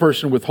 Another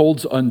person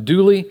withholds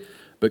unduly,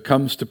 but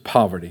comes to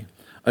poverty.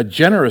 A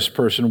generous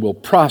person will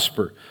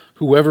prosper.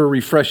 Whoever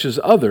refreshes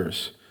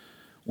others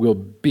will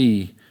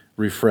be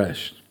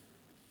refreshed.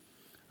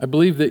 I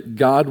believe that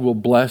God will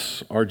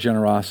bless our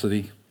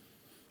generosity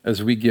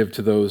as we give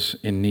to those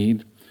in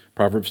need.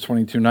 Proverbs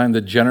 22:9,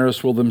 the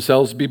generous will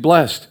themselves be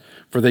blessed,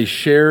 for they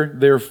share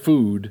their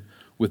food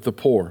with the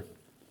poor.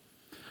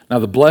 Now,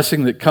 the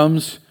blessing that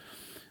comes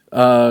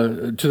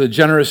to the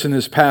generous in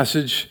this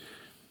passage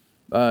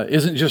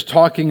isn't just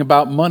talking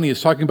about money,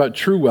 it's talking about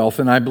true wealth,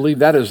 and I believe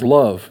that is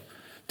love.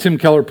 Tim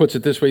Keller puts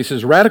it this way, he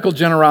says, radical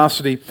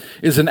generosity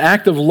is an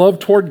act of love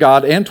toward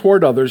God and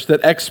toward others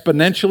that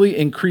exponentially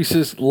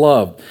increases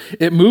love.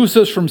 It moves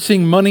us from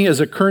seeing money as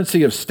a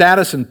currency of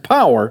status and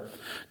power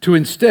to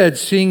instead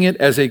seeing it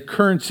as a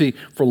currency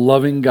for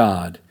loving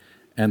God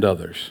and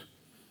others.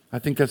 I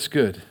think that's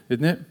good,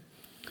 isn't it?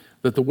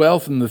 That the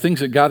wealth and the things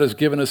that God has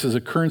given us is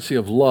a currency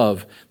of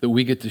love that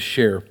we get to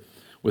share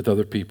with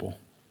other people.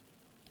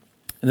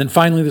 And then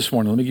finally this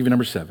morning, let me give you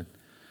number 7.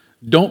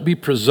 Don't be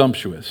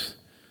presumptuous.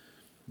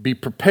 Be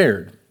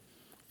prepared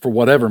for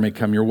whatever may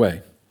come your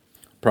way.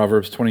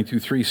 Proverbs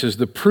 22:3 says,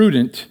 the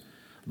prudent,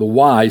 the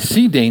wise,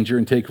 see danger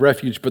and take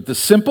refuge, but the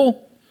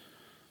simple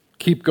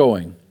keep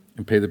going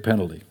and pay the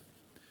penalty.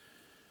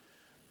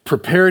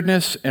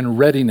 Preparedness and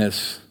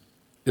readiness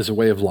is a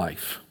way of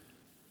life.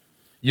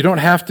 You don't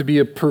have to be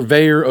a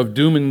purveyor of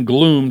doom and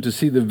gloom to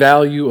see the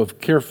value of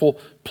careful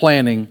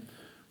planning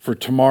for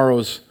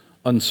tomorrow's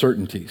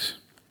uncertainties.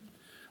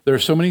 There are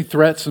so many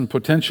threats and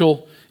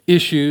potential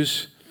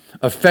issues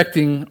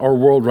affecting our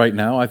world right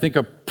now. I think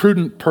a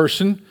prudent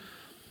person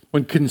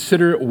would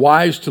consider it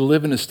wise to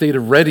live in a state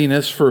of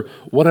readiness for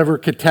whatever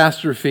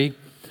catastrophe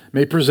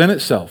may present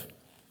itself.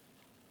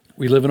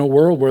 We live in a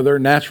world where there are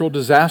natural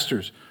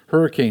disasters,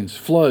 hurricanes,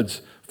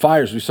 floods,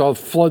 fires. We saw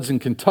floods in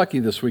Kentucky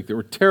this week that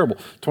were terrible.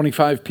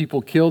 25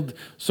 people killed,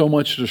 so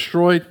much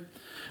destroyed.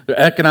 The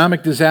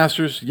economic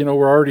disasters, we're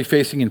already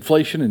facing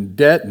inflation and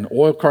debt and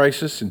oil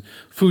crisis and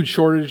food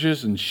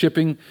shortages and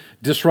shipping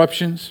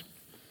disruptions.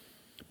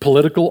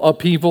 Political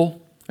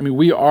upheaval.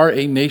 We are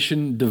a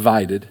nation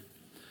divided.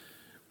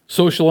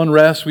 Social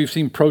unrest, we've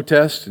seen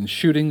protests and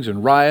shootings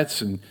and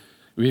riots, and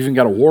we've even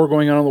got a war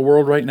going on in the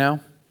world right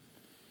now.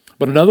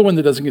 But another one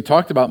that doesn't get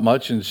talked about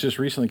much, and it's just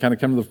recently kind of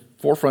come to the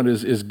forefront,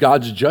 is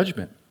God's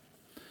judgment.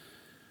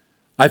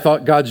 I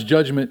thought God's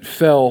judgment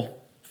fell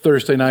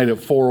Thursday night at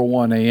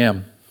 4:01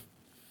 a.m.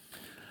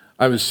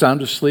 I was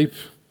sound asleep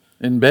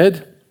in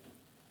bed,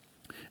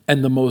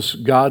 and the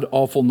most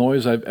god-awful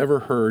noise I've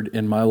ever heard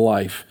in my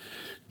life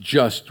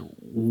just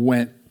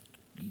went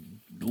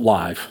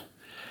live.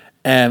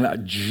 And I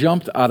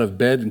jumped out of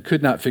bed and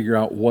could not figure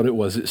out what it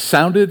was. It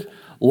sounded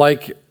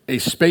like a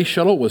space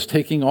shuttle was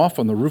taking off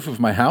on the roof of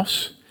my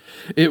house.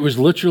 It was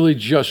literally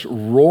just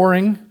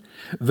roaring.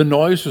 The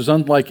noise was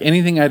unlike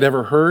anything I'd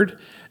ever heard.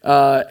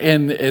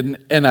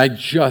 And I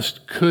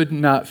just could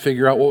not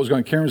figure out what was going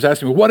on. Karen was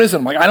asking me, what is it?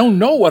 I'm like, I don't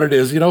know what it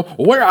is,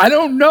 where? I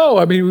don't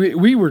know.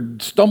 We were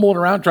stumbling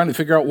around trying to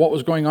figure out what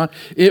was going on.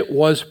 It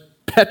was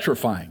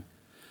petrifying.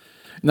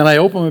 And then I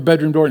open my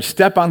bedroom door and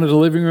step onto the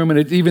living room, and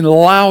it's even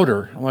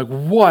louder. I'm like,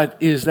 what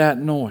is that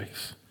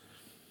noise?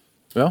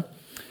 Well,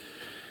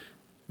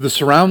 the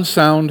surround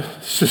sound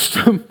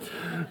system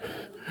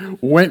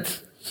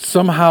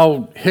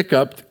somehow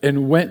hiccuped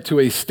and went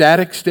to a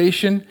static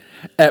station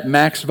at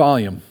max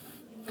volume.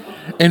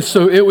 And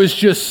so it was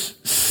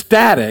just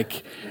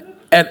static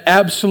at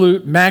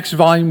absolute max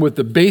volume with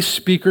the bass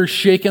speaker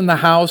shaking the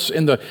house,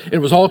 and it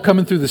was all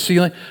coming through the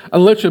ceiling. I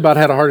literally about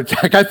had a heart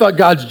attack. I thought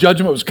God's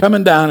judgment was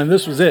coming down, and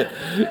this was it.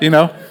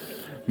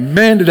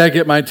 Man, did that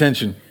get my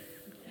attention.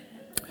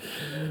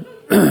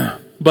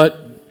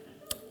 But,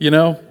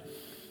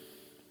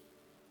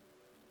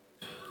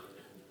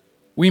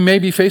 we may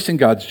be facing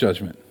God's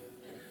judgment.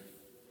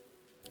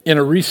 In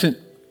a recent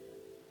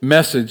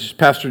message,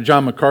 Pastor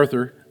John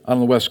MacArthur on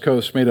the West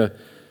Coast made a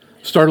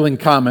startling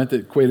comment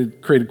that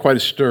created quite a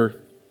stir.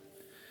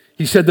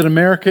 He said that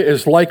America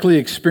is likely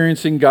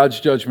experiencing God's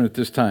judgment at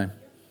this time.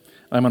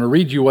 I'm going to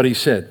read you what he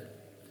said.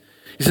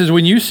 He says,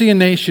 when you see a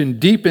nation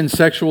deep in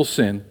sexual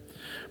sin,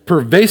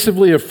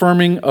 pervasively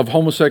affirming of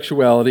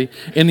homosexuality,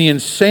 in the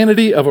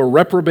insanity of a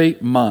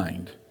reprobate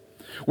mind,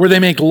 where they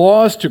make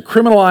laws to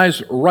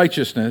criminalize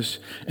righteousness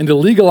and to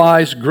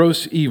legalize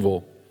gross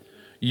evil,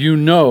 you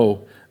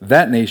know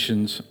that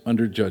nation's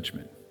under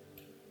judgment.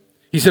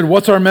 He said,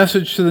 what's our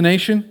message to the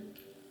nation?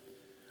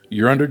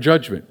 You're under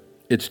judgment.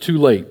 It's too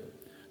late.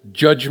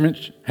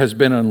 Judgment has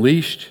been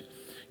unleashed.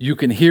 You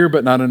can hear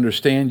but not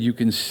understand. You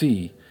can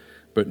see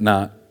but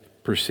not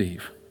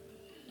perceive.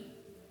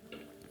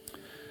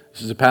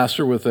 This is a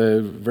pastor with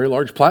a very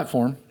large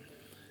platform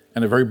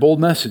and a very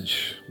bold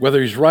message.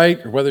 Whether he's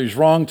right or whether he's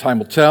wrong, time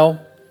will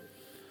tell.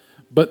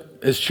 But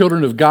as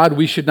children of God,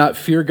 we should not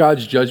fear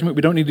God's judgment.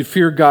 We don't need to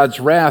fear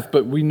God's wrath,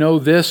 but we know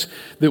this,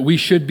 that we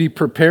should be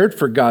prepared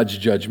for God's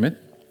judgment.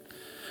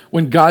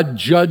 When God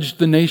judged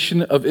the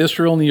nation of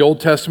Israel in the Old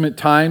Testament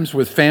times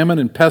with famine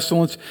and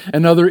pestilence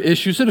and other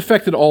issues, it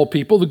affected all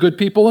people, the good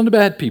people and the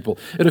bad people.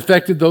 It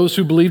affected those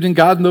who believed in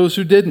God and those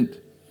who didn't.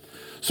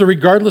 So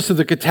regardless of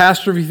the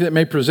catastrophe that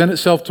may present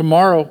itself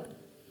tomorrow,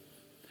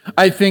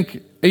 I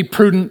think a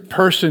prudent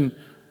person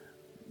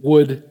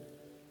would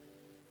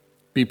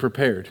be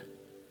prepared.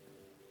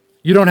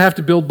 You don't have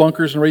to build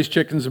bunkers and raise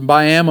chickens and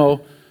buy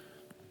ammo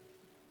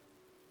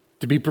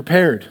to be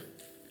prepared.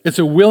 It's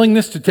a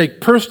willingness to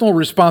take personal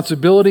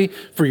responsibility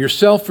for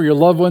yourself, for your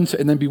loved ones,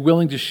 and then be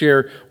willing to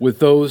share with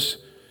those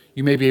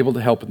you may be able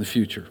to help in the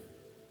future.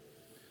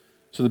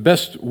 So the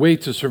best way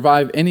to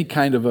survive any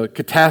kind of a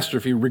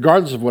catastrophe,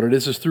 regardless of what it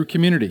is through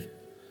community.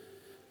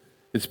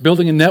 It's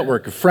building a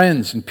network of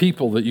friends and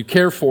people that you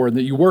care for and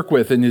that you work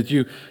with and that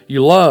you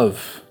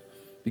love.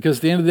 Because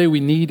at the end of the day, we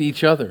need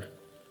each other.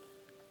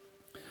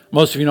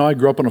 Most of you know I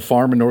grew up on a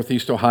farm in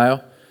Northeast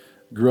Ohio.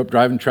 Grew up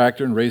driving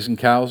tractor and raising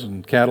cows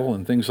and cattle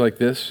and things like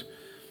this.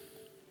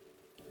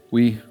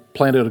 We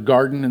planted a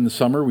garden in the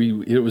summer.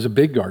 It was a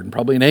big garden,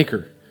 probably an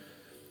acre.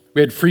 We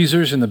had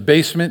freezers in the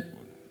basement.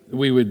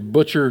 We would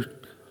butcher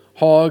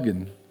hog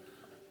and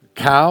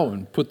cow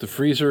and put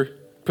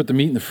the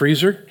meat in the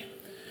freezer.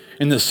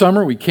 In the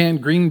summer, we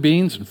canned green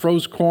beans and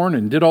froze corn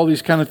and did all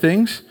these kind of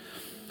things.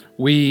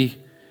 We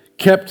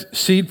kept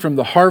seed from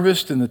the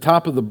harvest in the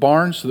top of the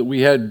barn so that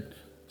we had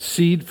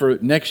seed for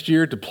next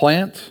year to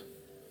plant.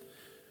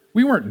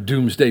 We weren't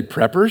doomsday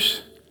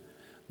preppers.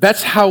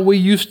 That's how we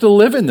used to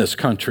live in this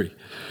country.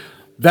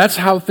 That's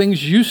how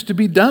things used to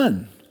be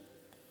done.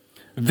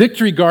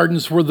 Victory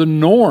gardens were the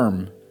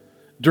norm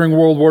during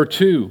World War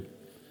II.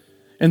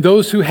 And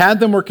those who had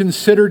them were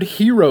considered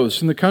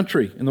heroes in the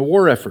country, in the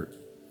war effort.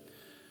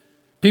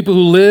 People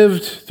who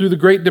lived through the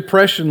Great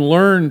Depression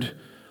learned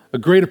a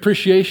great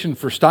appreciation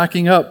for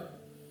stocking up,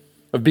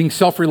 of being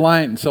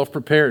self-reliant and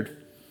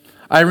self-prepared.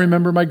 I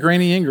remember my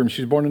Granny Ingram.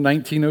 She was born in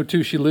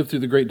 1902. She lived through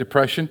the Great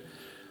Depression.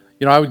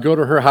 I would go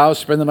to her house,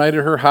 spend the night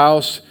at her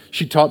house.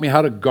 She taught me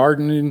how to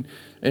garden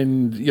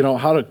and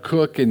how to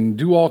cook and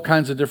do all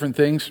kinds of different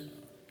things.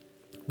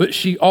 But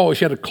she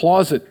had a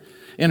closet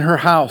in her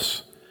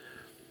house.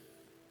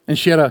 And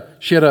she had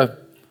a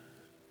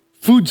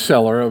food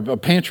cellar, a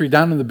pantry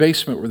down in the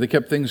basement where they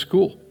kept things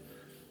cool.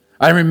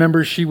 I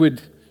remember she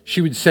would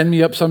send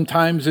me up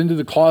sometimes into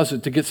the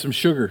closet to get some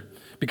sugar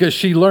because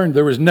she learned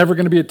there was never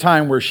going to be a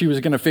time where she was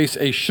going to face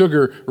a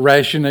sugar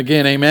ration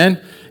again.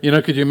 Amen?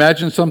 Could you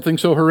imagine something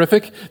so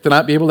horrific to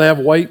not be able to have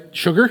white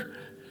sugar?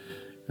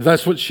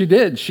 That's what she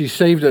did. She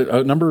saved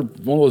one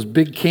of those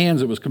big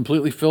cans that was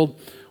completely filled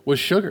with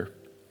sugar.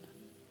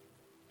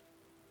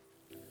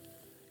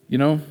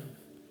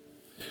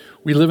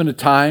 We live in a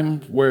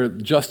time where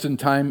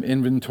just-in-time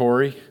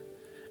inventory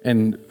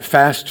and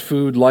fast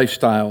food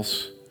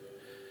lifestyles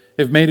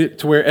have made it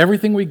to where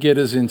everything we get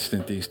is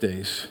instant these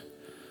days.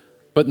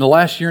 But in the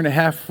last year and a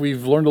half,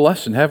 we've learned a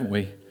lesson, haven't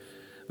we?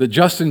 That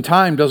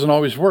just-in-time doesn't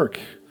always work.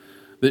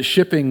 That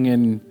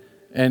shipping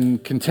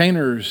and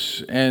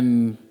containers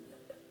and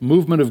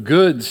movement of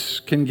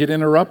goods can get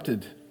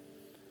interrupted.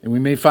 And we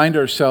may find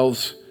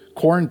ourselves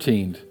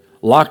quarantined,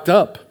 locked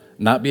up,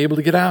 not be able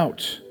to get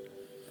out.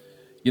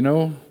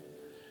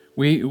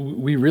 We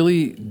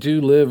really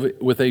do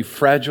live with a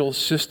fragile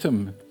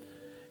system.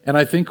 And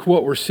I think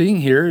what we're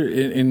seeing here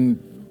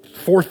in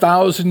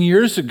 4,000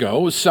 years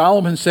ago is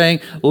Solomon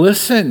saying,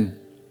 listen,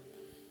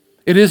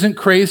 it isn't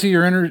crazy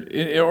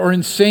or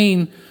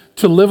insane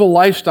to live a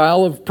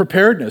lifestyle of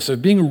preparedness,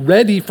 of being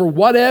ready for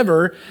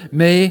whatever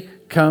may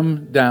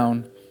come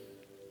down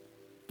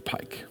the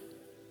pike.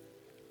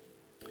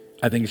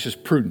 I think it's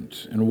just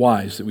prudent and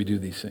wise that we do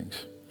these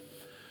things.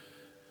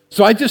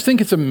 So I just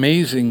think it's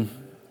amazing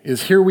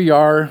is here we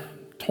are,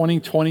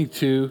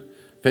 2022,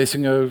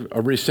 facing a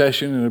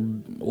recession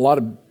and a lot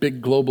of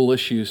big global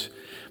issues.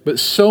 But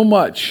so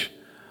much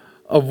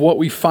of what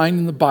we find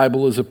in the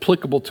Bible is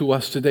applicable to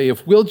us today.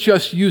 If we'll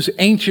just use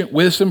ancient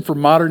wisdom for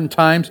modern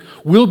times,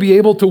 we'll be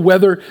able to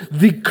weather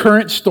the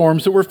current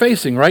storms that we're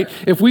facing, right?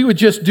 If we would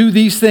just do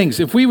these things,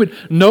 if we would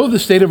know the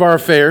state of our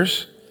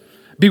affairs,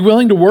 be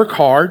willing to work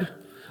hard,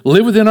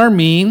 live within our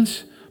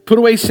means, put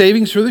away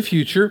savings for the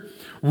future,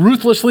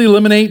 ruthlessly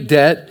eliminate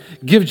debt,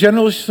 give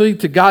generously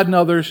to God and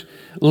others,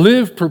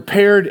 live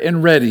prepared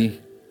and ready,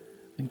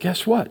 and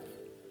guess what?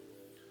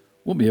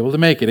 We'll be able to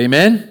make it.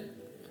 Amen?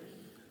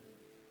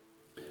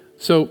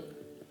 So,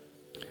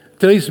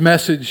 today's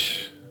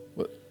message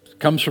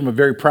comes from a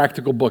very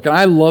practical book. And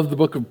I love the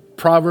book of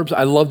Proverbs.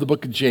 I love the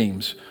book of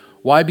James.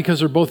 Why? Because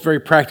they're both very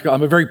practical.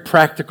 I'm a very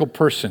practical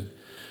person.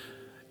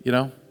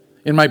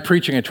 In my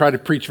preaching, I try to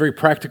preach very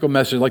practical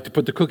message. I like to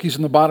put the cookies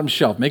on the bottom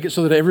shelf, make it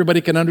so that everybody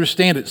can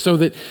understand it, so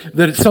that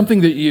it's something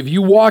that if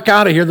you walk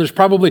out of here, there's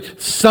probably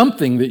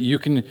something that you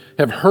can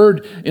have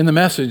heard in the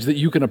message that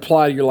you can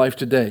apply to your life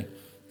today.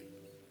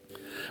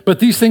 But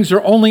these things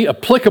are only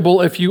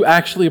applicable if you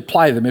actually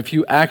apply them, if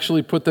you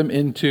actually put them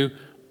into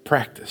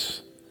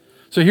practice.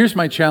 So here's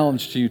my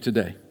challenge to you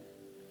today.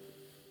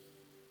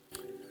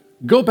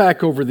 Go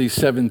back over these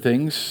 7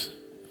 things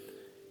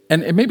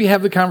and maybe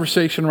have the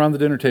conversation around the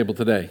dinner table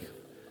today.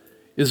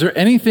 Is there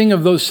anything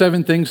of those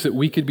 7 things that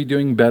we could be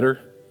doing better?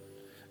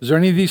 Is there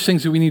any of these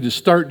things that we need to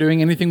start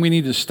doing? Anything we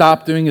need to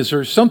stop doing? Is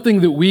there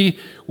something that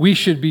we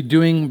should be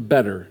doing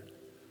better?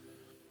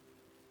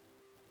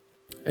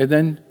 And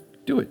then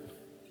do it.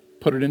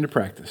 Put it into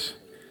practice.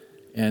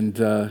 And,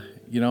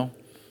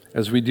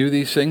 as we do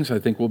these things, I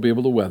think we'll be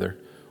able to weather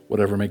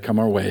whatever may come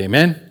our way.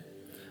 Amen?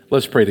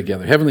 Let's pray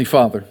together. Heavenly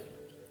Father,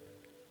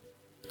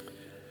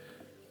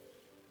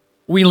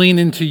 we lean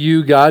into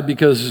you, God,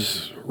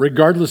 because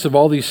regardless of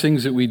all these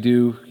things that we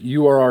do,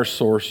 you are our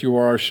source, you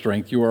are our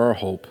strength, you are our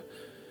hope.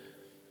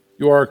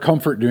 You are our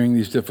comfort during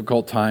these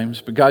difficult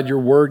times. But God, your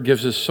word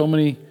gives us so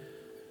many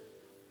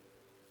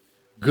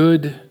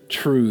good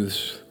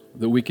truths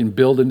that we can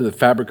build into the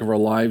fabric of our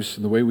lives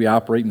and the way we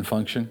operate and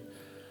function.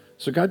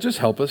 So God, just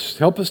help us.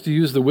 Help us to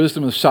use the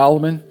wisdom of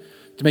Solomon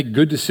to make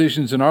good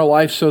decisions in our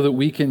life so that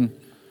we can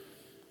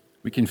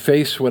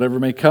face whatever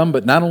may come,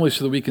 but not only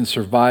so that we can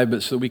survive,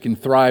 but so that we can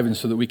thrive and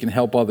so that we can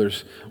help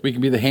others. We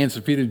can be the hands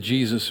and feet of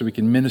Jesus so we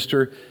can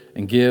minister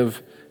and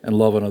give and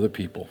love on other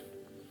people.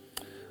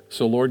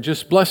 So Lord,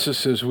 just bless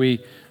us as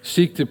we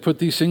seek to put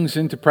these things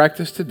into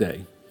practice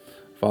today.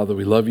 Father,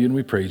 we love you and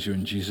we praise you.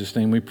 In Jesus'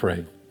 name we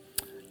pray.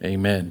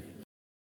 Amen.